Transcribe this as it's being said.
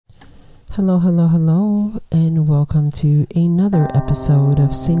Hello, hello, hello, and welcome to another episode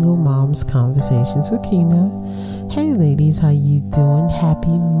of Single Moms Conversations with Kina. Hey ladies, how you doing?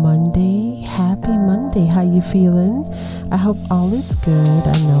 Happy Monday. How you feeling? I hope all is good.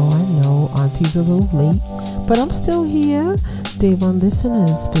 I know, Auntie's a little late, but I'm still here. Day one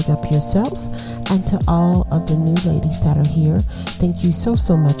listeners, pick up yourself. And to all of the new ladies that are here, thank you so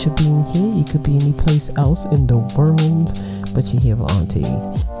much for being here. You could be any place else in the world, but you're here with Auntie.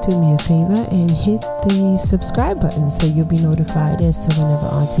 Do me a favor and hit the subscribe button so you'll be notified as to whenever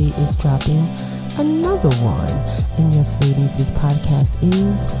Auntie is dropping another one. And yes, ladies, this podcast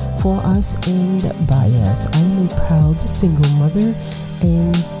is for us and by us. I am a proud single mother,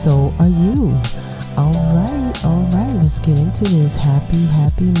 and so are you. All right, let's get into this. Happy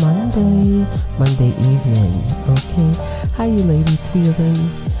Monday evening. Okay, how you ladies feeling?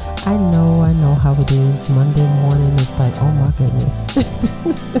 I know how it is. Monday morning, it's like, oh my goodness.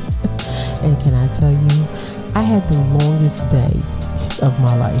 And can I tell you, I had the longest day of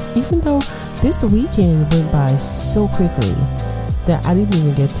my life, even though this weekend went by so quickly that I didn't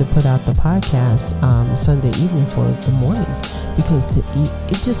even get to put out the podcast Sunday evening for the morning because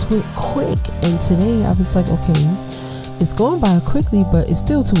it just went quick. And today I was like, okay, it's going by quickly, but it's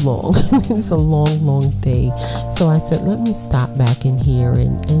still too long. It's a long day. So I said, let me stop back in here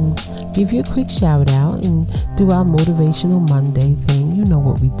and give you a quick shout out and do our motivational Monday thing. You know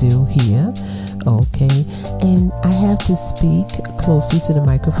what we do here. Okay. And I have to speak closely to the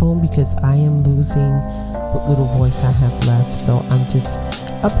microphone because I am losing what little voice I have left. So I'm just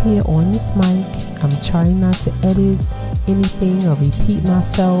up here on this mic. I'm trying not to edit anything or repeat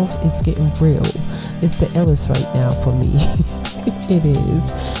myself. It's getting real. It's the illest right now for me. It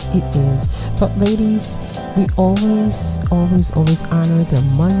is. But ladies, we always honor the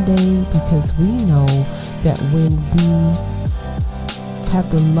Monday because we know that when we have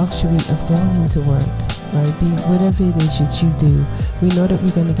the luxury of going into work, right, be whatever it is that you do, we know that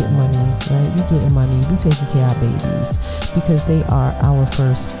we're going to get money, right? We getting money, we taking care of our babies because they are our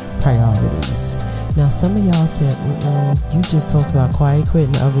first priorities. Now, some of y'all said, you just talked about quiet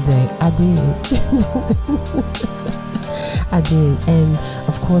quitting the other day. I did. And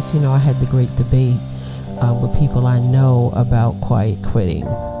of course, I had the great debate with people I know about quiet quitting.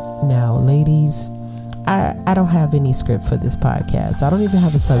 Now, ladies, I don't have any script for this podcast. I don't even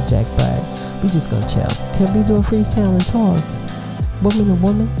have a subject, but we just gonna chill. Can we do a freestyle and talk? Woman to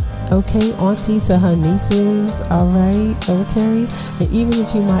woman? Okay, auntie to her nieces, all right, okay. And even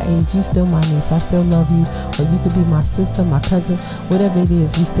if you're my age, you still my niece. I still love you. Or you could be my sister, my cousin, whatever it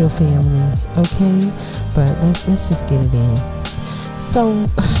is, we still family, okay. But let's just get it in. So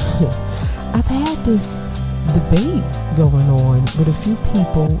I've had this debate going on with a few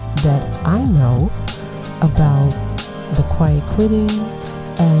people that I know about the quiet quitting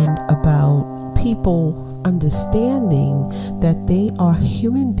and about people understanding that they are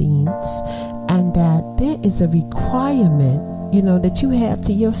human beings and that there is a requirement, that you have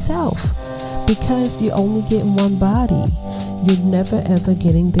to yourself because you're only getting one body. You're never ever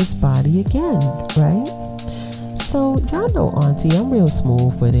getting this body again, right? So y'all know Auntie, I'm real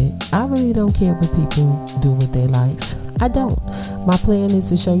smooth with it. I really don't care what people do with their life. I don't. My plan is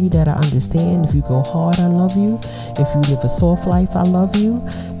to show you that I understand. If you go hard, I love you. If you live a soft life, I love you.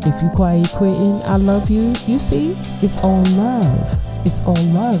 If you quiet quitting, I love you. You see, it's all love.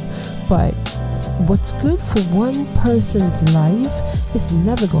 But what's good for one person's life is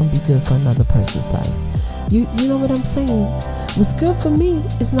never going to be good for another person's life. You know what I'm saying? What's good for me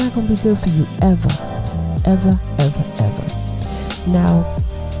is not going to be good for you ever. Now,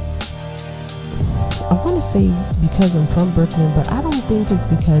 I want to say because I'm from Brooklyn, but I don't think it's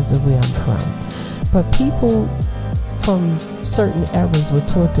because of where I'm from. But people from certain eras were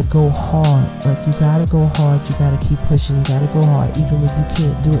taught to go hard. Like, you got to go hard, you got to keep pushing, you got to go hard, even when you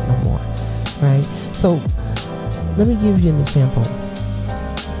can't do it no more, right? So, let me give you an example.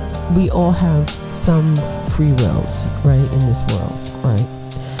 We all have some free wills, right, in this world, right?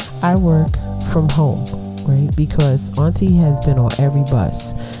 I work from home, right, because Auntie has been on every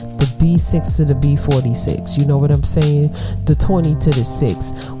bus. The B6 to the B46, you know what I'm saying? The 20 to the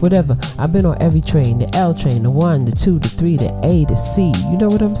 6, whatever. I've been on every train, the L train, the 1, the 2, the 3, the A, the C. You know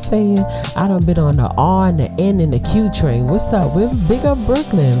what I'm saying? I done been on the R and the N and the Q train. What's up? We're big up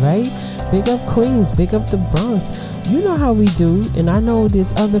Brooklyn, right? Big up Queens, big up the Bronx. You know how we do. And I know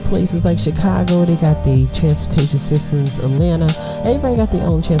there's other places like Chicago, they got the transportation systems. Atlanta, everybody got their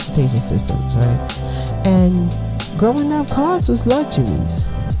own transportation systems, right? And growing up, cars was luxuries.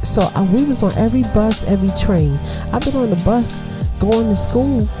 So we was on every bus, every train. I've been on the bus going to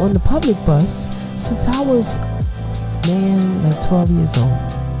school on the public bus since I was, like 12 years old.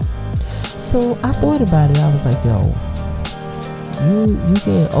 So I thought about it. I was like, yo, you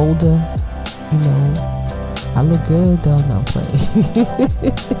getting older, you know. I look good though. No, I'm playing.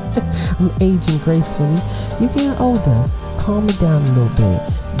 I'm aging gracefully. You getting older. Calm it down a little bit.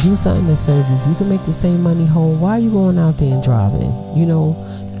 Do something that serves you. If you can make the same money home, why are you going out there and driving? You know,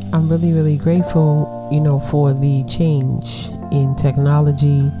 I'm really, really grateful, you know, for the change in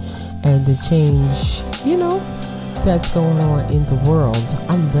technology and the change, you know, that's going on in the world.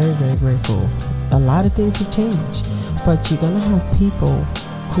 I'm very, very grateful. A lot of things have changed, but you're going to have people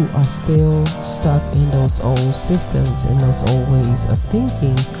who are still stuck in those old systems and those old ways of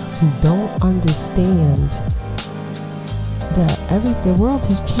thinking, who don't understand that the world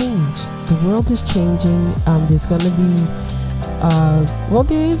has changed. The world is changing. There's going to be well,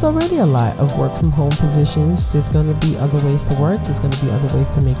 there is already a lot of work from home positions. There's going to be other ways to work. There's going to be other ways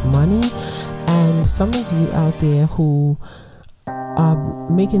to make money. And some of you out there who are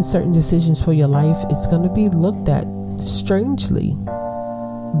making certain decisions for your life, it's going to be looked at strangely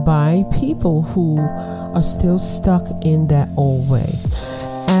by people who are still stuck in that old way.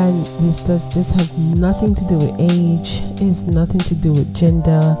 And this has nothing to do with age. It's nothing to do with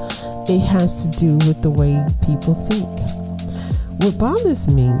gender. It has to do with the way people think. What bothers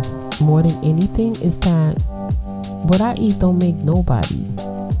me more than anything is that what I eat don't make nobody.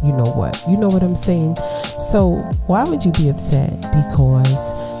 You know what I'm saying? So why would you be upset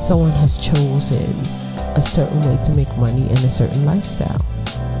because someone has chosen a certain way to make money and a certain lifestyle?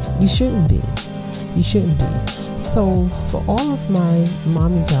 You shouldn't be. You shouldn't be. So for all of my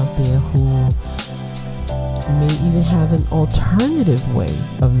mommies out there who may even have an alternative way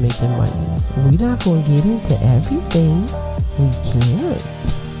of making money, we're not going to get into everything. We can't.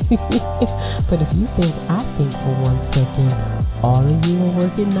 But if you think, I think for 1 second, all of you are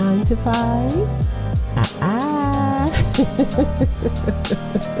working 9 to 5.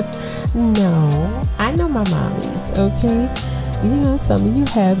 No, I know my mommies, okay? You know, some of you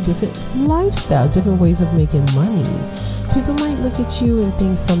have different lifestyles, different ways of making money. People might look at you and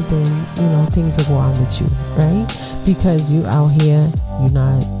think something, you know, things are wrong with you, right? Because you out here, you're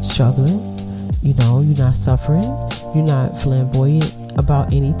not struggling, you know, you're not suffering, you're not flamboyant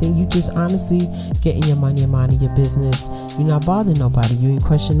about anything. You just honestly getting your money and minding your business. You're not bothering nobody. You ain't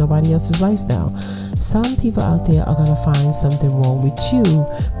questioning nobody else's lifestyle. Some people out there are going to find something wrong with you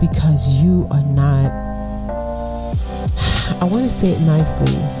because you are not, I want to say it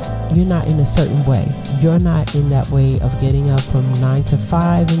nicely, you're not in a certain way. You're not in that way of getting up from 9 to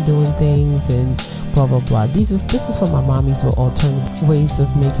 5 and doing things and blah blah blah. This is for my mommies with alternative ways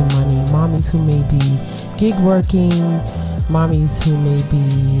of making money. Mommies who may be gig working, mommies who may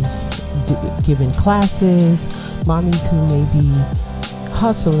be giving classes, mommies who may be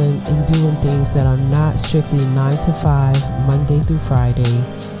hustling and doing things that are not strictly 9 to 5, Monday through Friday.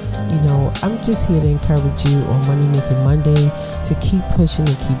 You know, I'm just here to encourage you on Money Making Monday to keep pushing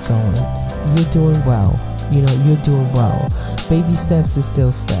and keep going. You're doing well. You know, you're doing well. Baby steps is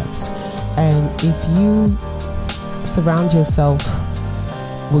still steps. And if you surround yourself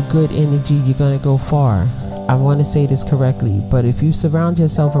with good energy, you're going to go far. I want to say this correctly, but if you surround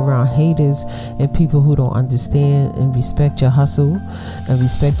yourself around haters and people who don't understand and respect your hustle and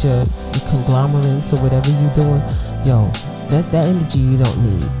respect your conglomerates or whatever you're doing, yo, that energy you don't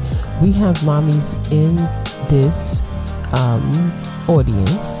need. We have mommies in this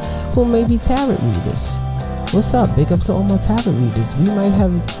audience who may be tarot readers. What's up? Big up to all my tarot readers. We might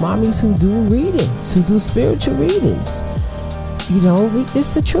have mommies who do readings, who do spiritual readings. You know,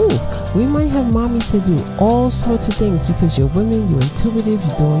 it's the truth. We might have mommies that do all sorts of things because you're women, you're intuitive,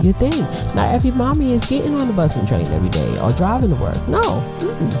 you're doing your thing. Not every mommy is getting on the bus and train every day or driving to work. No.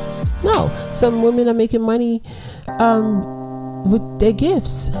 Some women are making money with their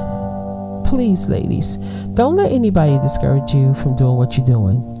gifts. Please, ladies, don't let anybody discourage you from doing what you're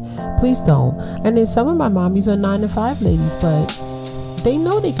doing. Please don't. And then some of my mommies are 9 to 5 ladies, but they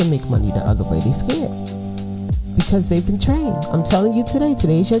know they can make money the other way. They scared because they've been trained. I'm telling you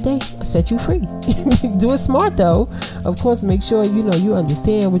today's your day. I set you free. Do it smart though. Of course, make sure you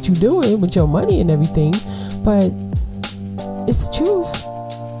understand what you're doing with your money and everything. But it's the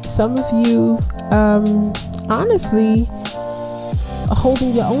truth. Some of you, honestly, are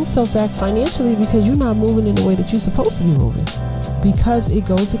holding your own self back financially because you're not moving in the way that you're supposed to be moving, because it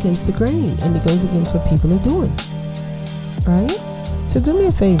goes against the grain and it goes against what people are doing, right? So do me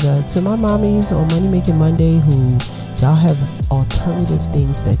a favor, to my mommies on Money Making Monday who y'all have alternative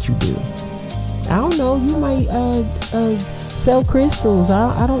things that you do. I don't know, you might sell crystals.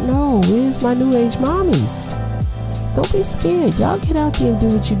 I don't know. Where's my new age mommies? Don't be scared. Y'all get out there and do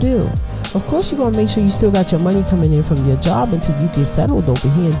what you do. Of course, you're going to make sure you still got your money coming in from your job until you get settled over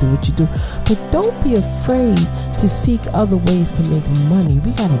here and do what you do. But don't be afraid to seek other ways to make money.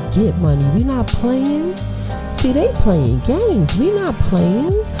 We got to get money. We not playing. See, they playing games. We not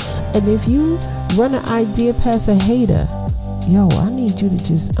playing. And if you run an idea past a hater, yo, I need you to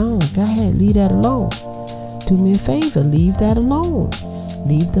just, go ahead, leave that alone. Do me a favor, leave that alone.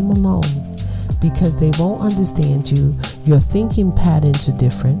 Leave them alone. Because they won't understand you. Your thinking patterns are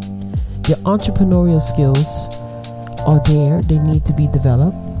different. Your entrepreneurial skills are there. They need to be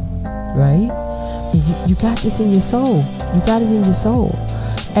developed, right? And you got this in your soul. You got it in your soul.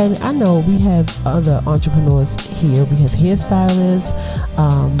 And I know we have other entrepreneurs here. We have hairstylists.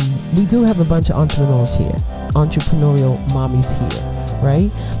 We do have a bunch of entrepreneurs here. Entrepreneurial mommies here,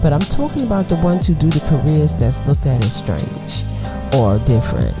 right? But I'm talking about the ones who do the careers that's looked at as strange or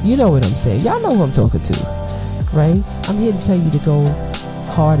different. You know what I'm saying? Y'all know who I'm talking to, right? I'm here to tell you to go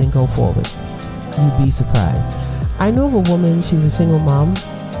hard and go forward. You'd be surprised. I know of a woman. She was a single mom,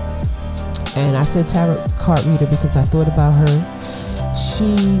 and I said tarot card reader because I thought about her.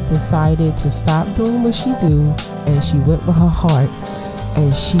 She decided to stop doing what she do, and she went with her heart,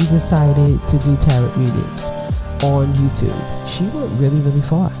 and she decided to do tarot readings on YouTube. She went really, really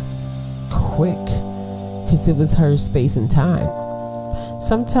far, quick, because it was her space and time.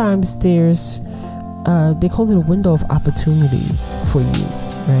 Sometimes there's they call it a window of opportunity for you,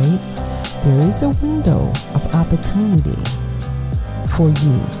 right? There is a window of opportunity for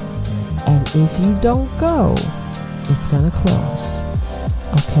you, and if you don't go, it's gonna close.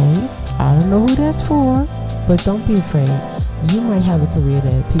 Okay, I don't know who that's for, but don't be afraid. You might have a career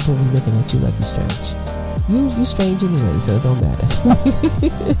that people will be looking at you like you're strange. You strange anyway, so it don't matter.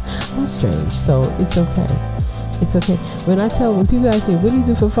 I'm strange, so it's okay. It's okay. When people ask me, what do you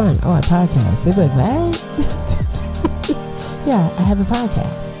do for fun? Oh, I podcast. They be like, what? Yeah, I have a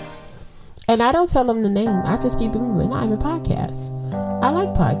podcast. And I don't tell them the name. I just keep it moving. I have a podcast. I like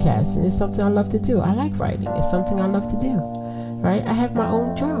podcasting. It's something I love to do. I like writing. It's something I love to do. Right? I have my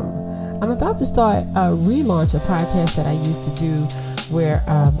own drum. I'm about to start relaunch a podcast that I used to do where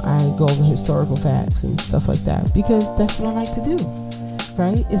I go over historical facts and stuff like that, because that's what I like to do.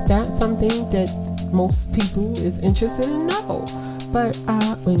 Right? Is that something that most people is interested in? No. But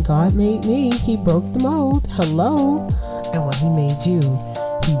when God made me, he broke the mold. Hello. And when he made you,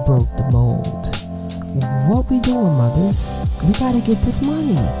 he broke the mold. What we doing, mothers? We got to get this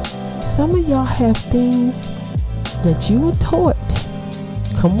money. Some of y'all have things that you were taught.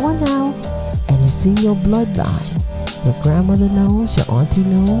 Come on now. And it's in your bloodline. Your grandmother knows, your auntie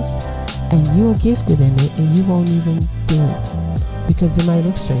knows, and you're gifted in it, and you won't even do it because it might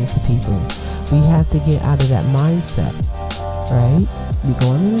look strange to people. We have to get out of that mindset, right? We're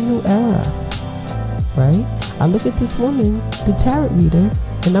going in a new era, right? I look at this woman, the tarot reader,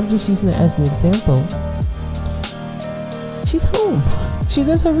 and I'm just using it as an example. She's home. She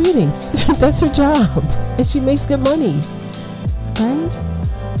does her readings. That's her job. And she makes good money, right?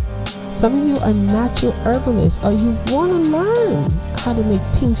 Some of you are natural herbalists, or you want to learn how to make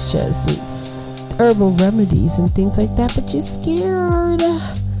tinctures and herbal remedies and things like that, but you're scared.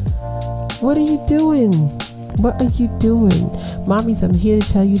 What are you doing? What are you doing? Mommies, I'm here to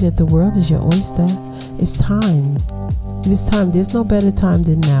tell you that the world is your oyster. It's time. It's time. There's no better time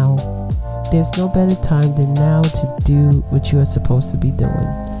than now. There's no better time than now to do what you're supposed to be doing.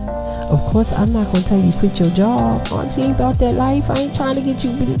 Of course, I'm not going to tell you quit your job. Auntie ain't about that life. I ain't trying to get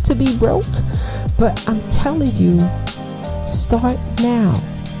you to be broke. But I'm telling you, start now.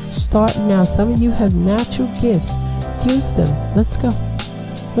 Start now. Some of you have natural gifts. Use them. Let's go.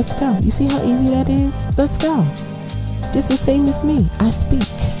 Let's go. You see how easy that is? Let's go. Just the same as me. I speak.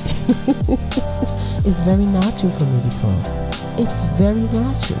 It's very natural for me to talk. It's very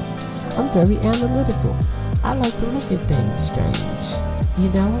natural. I'm very analytical. I like to look at things strange, you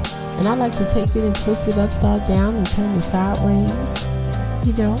know? And I like to take it and twist it upside down and turn it sideways,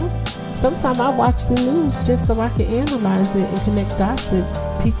 you know? Sometimes I watch the news just so I can analyze it and connect dots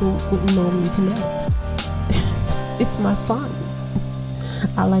that people wouldn't normally connect. It's my fun.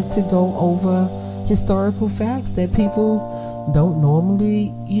 I like to go over historical facts that people don't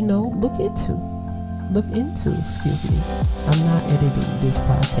normally, you know, look into. Excuse me. I'm not editing this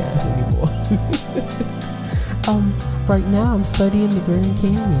podcast anymore. Right now I'm studying the Grand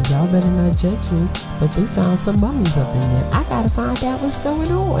Canyon. Y'all better not judge me, but they found some mummies up in there. I gotta find out what's going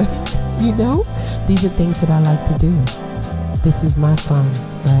on. You know, these are things that I like to do. This is my fun,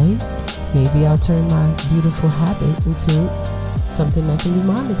 right? Maybe I'll turn my beautiful habit into something that can be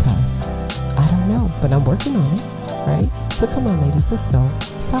monetized. I don't know, but I'm working on it, right? So come on, ladies, let's go.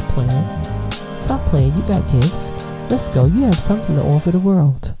 Stop playing. Stop playing. You got gifts. Let's go. You have something to offer the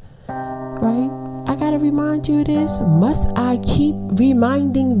world. right? I gotta remind you of this. Must I keep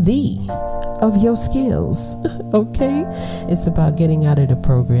reminding thee of your skills? Okay? It's about getting out of the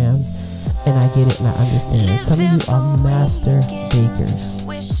program. And I get it and I understand. Some of you are master bakers.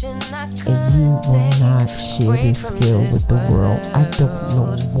 And you will not share this skill with the world. I don't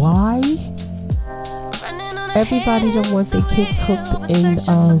know why. Everybody don't want their cake cooked and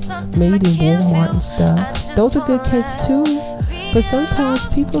made in Walmart and stuff. Those are good cakes too. But sometimes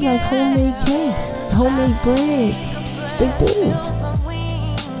people like homemade cakes, homemade breads. They do.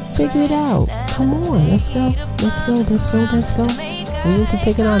 Figure it out. Come on, let's go. Let's go. Let's go. Let's go. We into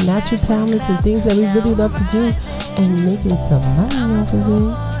taking our natural talents and things that we really love to do and making some money off of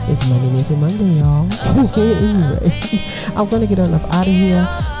it. It's Money Making Monday, y'all. Anyway, I'm going to get on up out of here.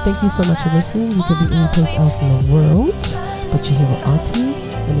 Thank you so much for listening. You could be any place else in the world, but you're here with Auntie.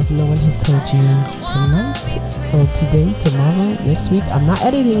 And if no one has told you tonight or today, tomorrow, next week, I'm not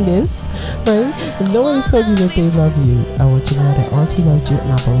editing this, right? If no one has told you that they love you, I want you to know that Auntie loves you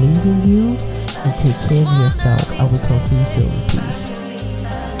and I believe in you. And take care of yourself. I will talk to you soon. Peace.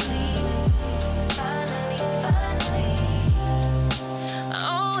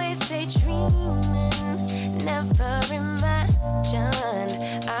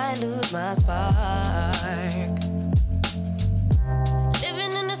 I lose my spark.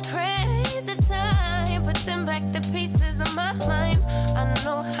 Living in this crazy time, putting back the pieces of my mind. I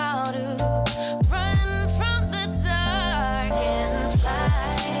know how to